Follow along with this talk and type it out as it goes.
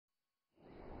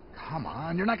come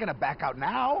on. You're not gonna back out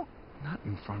now. Not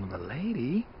in front of the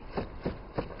lady.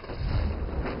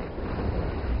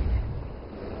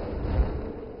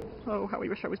 Oh, how I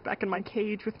wish I was back in my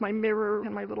cage with my mirror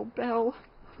and my little bell.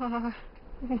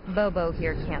 Bobo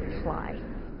here can't fly.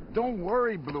 Don't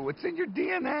worry, Blue. It's in your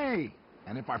DNA.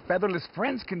 And if our featherless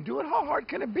friends can do it, how hard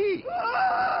can it be?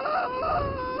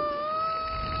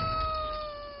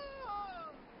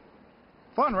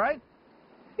 Fun, right?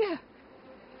 Yeah,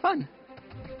 fun.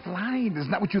 Flying is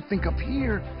not what you think up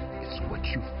here. It's what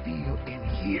you feel in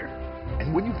here.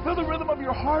 And when you feel the rhythm of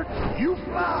your heart, you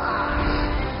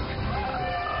fly.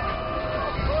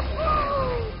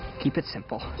 Keep it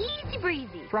simple. Easy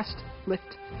breezy. Thrust,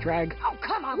 lift, drag. Oh,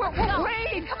 come on, let's go.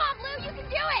 Wait. Come on, Blue, you can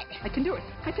do it. I can do it.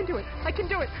 I can do it. I can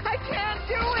do it. I can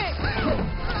do it!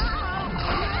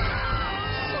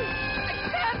 I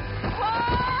can't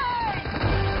fly!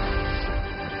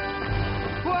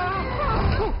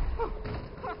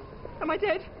 Am I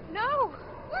dead? No,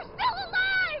 we're still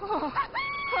alive!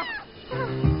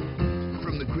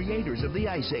 From the creators of the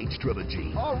Ice Age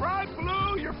trilogy. All right,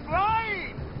 Blue, you're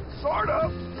flying. Sort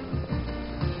of.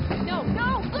 No,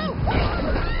 Blue!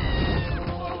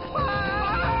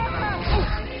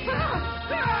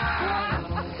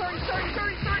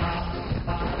 Sorry.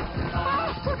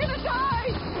 We're gonna die!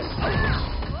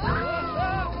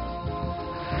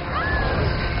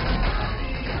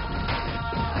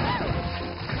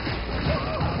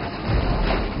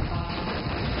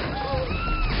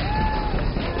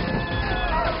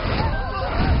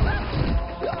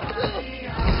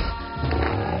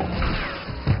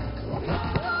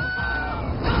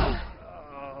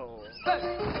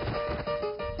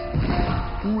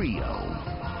 Rio.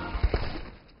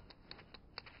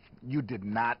 You did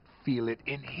not feel it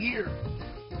in here.